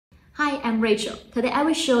Hi, I'm Rachel. Today I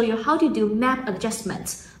will show you how to do map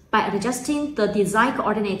adjustments by adjusting the design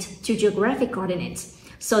coordinate to geographic coordinates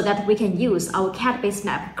so that we can use our CAD-based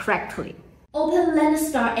map correctly. Open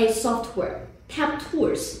LandStar 8 software, tap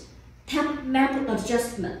Tools, tap Map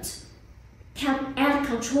Adjustment, tap Add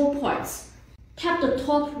Control Points, tap the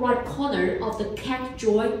top right corner of the CAD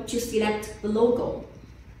drawing to select the logo.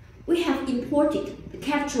 We have imported the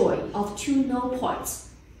CAD drawing of two null points.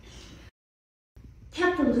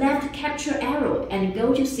 Tap the left capture arrow and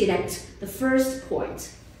go to select the first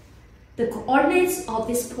point. The coordinates of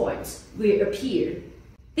this point will appear.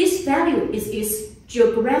 This value is its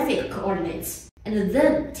geographic coordinates, and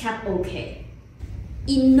then tap OK.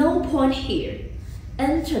 In null point here,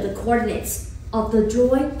 enter the coordinates of the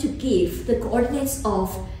drawing to give the coordinates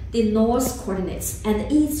of the north coordinates and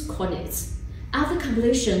east coordinates. After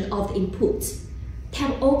completion of the input,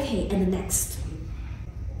 tap OK and next.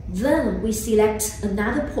 Then we select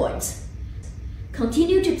another point.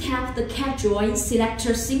 Continue to tap the CAD drawing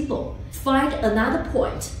selector symbol. Find another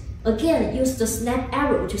point. Again, use the snap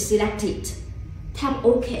arrow to select it. Tap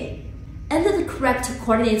OK. Enter the correct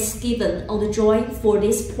coordinates given on the drawing for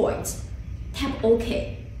this point. Tap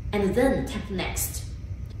OK, and then tap Next.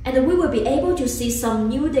 And we will be able to see some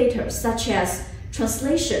new data such as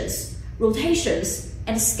translations, rotations,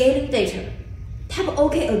 and scaling data. Tap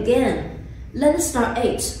OK again. LandStar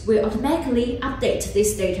 8 will automatically update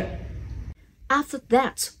this data. After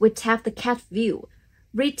that, we tap the CAD view.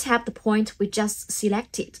 Re-tap the point we just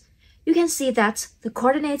selected. You can see that the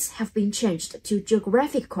coordinates have been changed to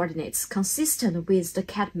geographic coordinates consistent with the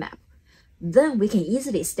CAD map. Then we can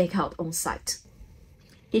easily stake out on site.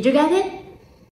 Did you get it?